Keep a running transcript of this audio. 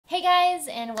guys,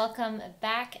 and welcome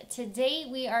back. Today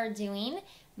we are doing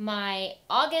my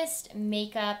August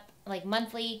makeup, like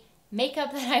monthly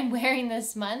makeup that I'm wearing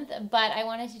this month, but I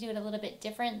wanted to do it a little bit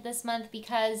different this month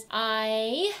because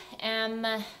I am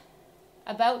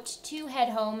about to head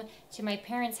home to my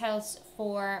parents' house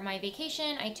for my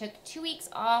vacation. I took 2 weeks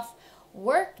off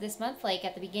work this month, like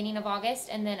at the beginning of August,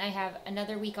 and then I have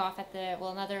another week off at the,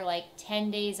 well, another like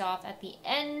 10 days off at the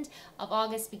end of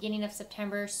August, beginning of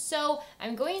September. So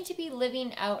I'm going to be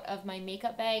living out of my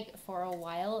makeup bag for a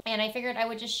while, and I figured I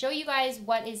would just show you guys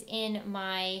what is in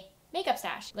my makeup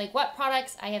stash, like what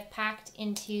products I have packed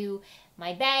into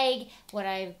my bag, what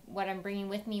I'm bringing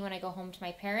with me when I go home to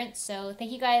my parents. So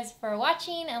thank you guys for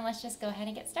watching, and let's just go ahead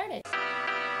and get started.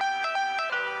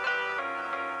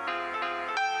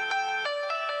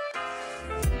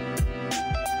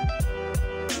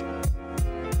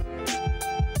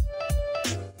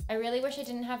 I really wish I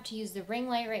didn't have to use the ring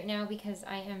light right now because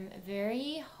I am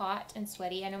very hot and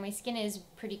sweaty. I know my skin is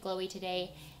pretty glowy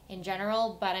today in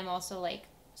general, but I'm also like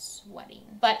sweating.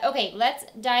 But okay, let's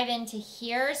dive into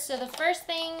here. So the first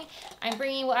thing I'm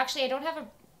bringing, well actually I don't have a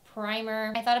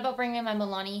primer. I thought about bringing my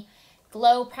Maybelline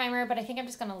Glow primer, but I think I'm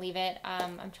just gonna leave it.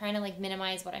 I'm trying to like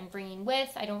minimize what I'm bringing with.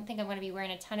 I don't think I'm gonna be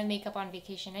wearing a ton of makeup on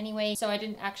vacation anyway, so I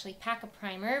didn't actually pack a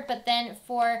primer. But then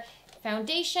for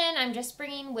foundation, I'm just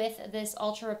bringing with this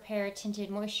Ultra Repair Tinted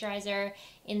Moisturizer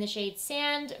in the shade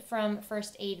Sand from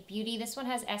First Aid Beauty. This one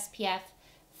has SPF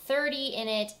 30 in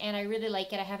it, and I really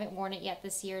like it. I haven't worn it yet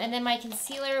this year. And then my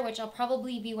concealer, which I'll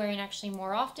probably be wearing actually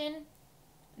more often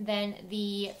than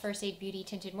the First Aid Beauty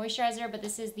Tinted Moisturizer, but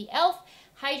this is the e.l.f.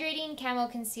 Hydrating Camo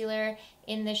Concealer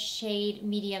in the shade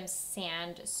Medium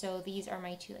Sand. So these are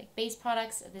my two like base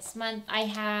products this month. I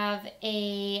have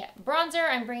a bronzer.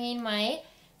 I'm bringing my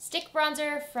stick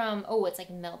bronzer from, oh, it's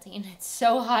like melting. It's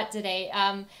so hot today.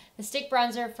 The stick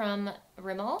bronzer from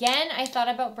Rimmel. Again, I thought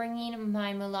about bringing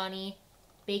my Milani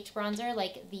baked bronzer,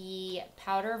 like the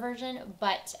powder version,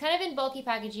 but kind of in bulky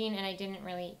packaging, and I didn't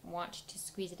really want to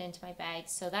squeeze it into my bag,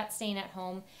 so that's staying at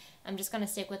home. I'm just gonna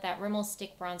stick with that Rimmel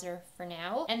stick bronzer for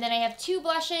now. And then I have two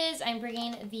blushes. I'm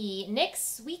bringing the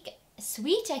NYX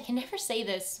Sweet, I can never say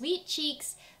this, Sweet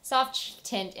Cheeks Soft Cheek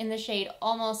Tint in the shade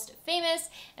Almost Famous,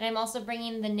 and I'm also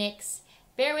bringing the NYX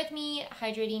Bear With Me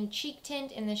Hydrating Cheek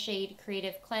Tint in the shade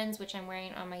Creative Cleanse, which I'm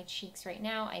wearing on my cheeks right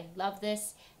now. I love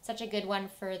this. Such a good one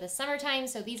for the summertime.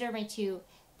 So these are my two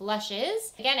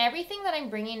blushes. Again, everything that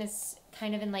I'm bringing is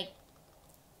kind of in like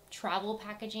travel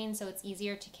packaging, so it's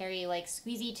easier to carry, like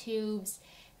squeezy tubes,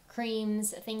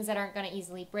 creams, things that aren't going to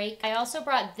easily break. I also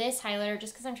brought this highlighter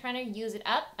just because I'm trying to use it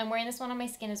up. I'm wearing this one on my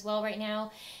skin as well right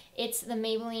now. It's the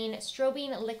Maybelline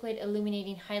Strobing Liquid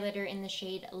Illuminating Highlighter in the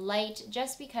shade Light,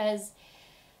 just because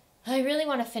I really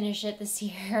want to finish it this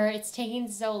year. It's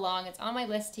taking so long. It's on my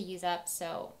list to use up,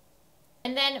 so.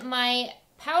 And then my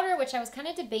powder, which I was kind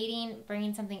of debating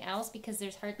bringing something else because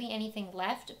there's hardly anything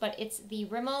left, but it's the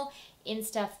Rimmel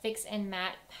Insta Fix and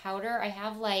Matte Powder. I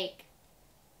have like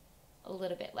a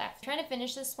little bit left. I'm trying to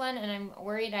finish this one, and I'm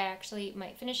worried I actually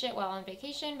might finish it while on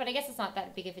vacation, but I guess it's not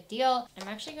that big of a deal. I'm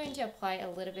actually going to apply a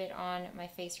little bit on my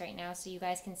face right now so you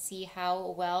guys can see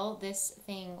how well this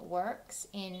thing works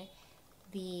in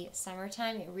the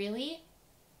summertime. It really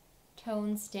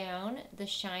tones down the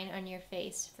shine on your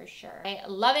face for sure. I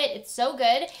love it. It's so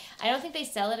good. I don't think they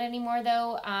sell it anymore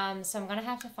though, so I'm gonna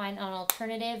have to find an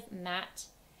alternative matte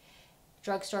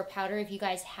drugstore powder. If you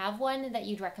guys have one that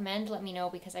you'd recommend, let me know,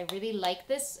 because I really like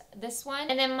this one.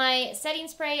 And then my setting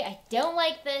spray, I don't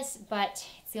like this, but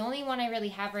it's the only one I really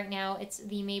have right now. It's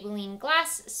the Maybelline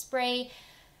Glass Spray.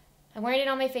 I'm wearing it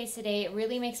on my face today. It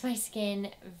really makes my skin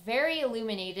very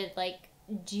illuminated, like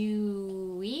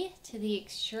dewy to the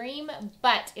extreme,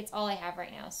 but it's all I have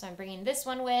right now, so I'm bringing this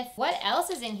one with. What else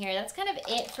is in here? That's kind of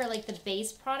it for like the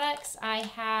base products. I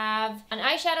have an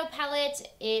eyeshadow palette.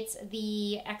 It's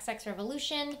the XX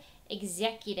Revolution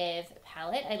Executive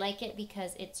palette. I like it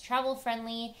because it's travel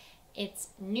friendly, it's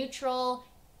neutral,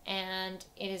 and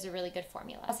it is a really good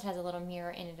formula. Plus it has a little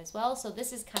mirror in it as well, so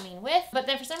this is coming with. But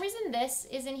then for some reason this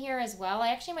is in here as well. I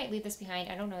actually might leave this behind,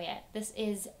 I don't know yet. This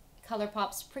is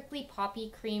ColourPop's Prickly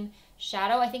Poppy Cream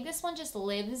Shadow. I think this one just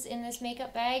lives in this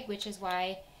makeup bag, which is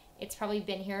why it's probably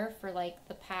been here for like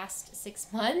the past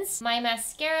 6 months. My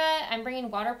mascara, I'm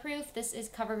bringing waterproof. This is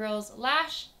CoverGirl's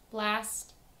Lash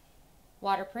Blast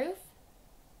Waterproof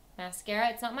Mascara.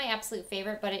 It's not my absolute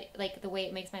favorite, but it, like the way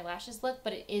it makes my lashes look,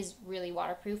 but it is really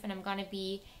waterproof, and I'm gonna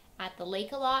be at the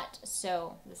lake a lot,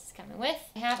 so this is coming with.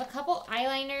 I have a couple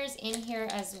eyeliners in here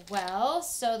as well.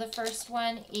 So the first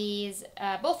one is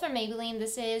both from Maybelline.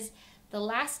 This is the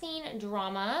Lasting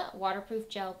Drama Waterproof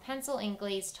Gel Pencil in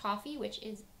Glazed Toffee, which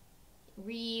is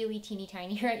really teeny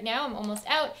tiny right now. I'm almost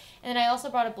out. And then I also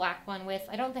brought a black one with,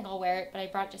 I don't think I'll wear it, but I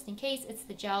brought it just in case. It's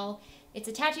the gel. It's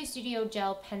a Tattoo Studio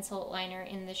gel pencil liner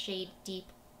in the shade Deep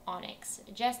Onyx,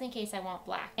 just in case I want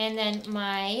black. And then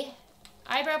my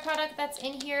eyebrow product that's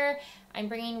in here, I'm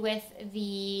bringing with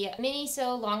the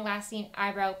Miniso Long Lasting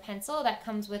Eyebrow Pencil that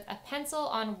comes with a pencil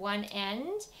on one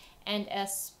end and a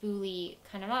spoolie,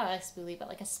 kind of not a spoolie, but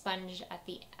like a sponge at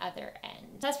the other end.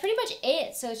 That's pretty much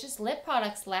it. So it's just lip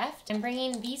products left. I'm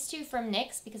bringing these two from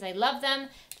NYX because I love them.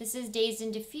 This is Dazed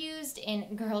and Diffused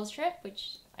in Girls Trip,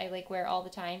 which I like wear all the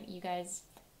time. You guys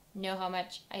know how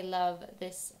much I love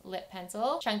this lip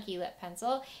pencil, chunky lip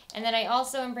pencil. And then I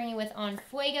also am bringing with on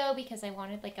Fuego because I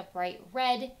wanted like a bright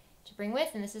red to bring with,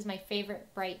 and this is my favorite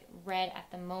bright red at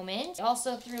the moment. I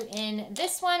also threw in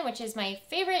this one, which is my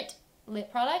favorite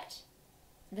lip product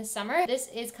this summer. This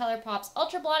is ColourPop's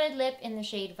Ultra Blotted Lip in the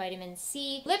shade Vitamin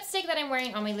C. Lipstick that I'm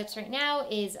wearing on my lips right now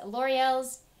is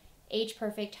L'Oreal's Age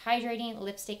Perfect Hydrating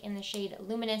Lipstick in the shade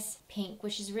Luminous Pink,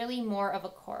 which is really more of a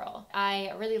coral.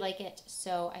 I really like it,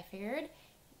 so I figured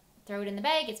throw it in the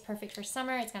bag. It's perfect for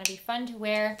summer. It's gonna be fun to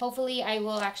wear. Hopefully I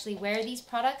will actually wear these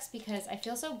products because I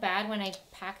feel so bad when I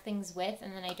pack things with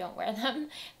and then I don't wear them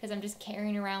because I'm just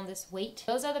carrying around this weight.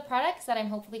 Those are the products that I'm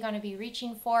hopefully gonna be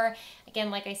reaching for.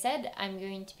 Again, like I said, I'm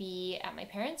going to be at my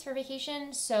parents' for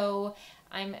vacation, so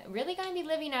I'm really gonna be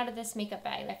living out of this makeup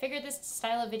bag. I figured this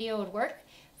style of video would work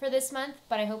for this month,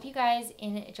 but I hope you guys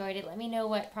enjoyed it. Let me know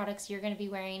what products you're gonna be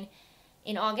wearing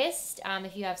in August.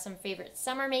 If you have some favorite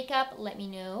summer makeup, let me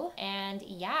know. And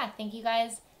yeah, thank you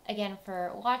guys again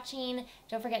for watching.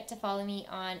 Don't forget to follow me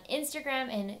on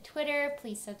Instagram and Twitter.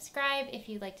 Please subscribe if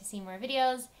you'd like to see more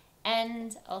videos,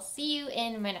 and I'll see you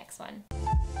in my next one.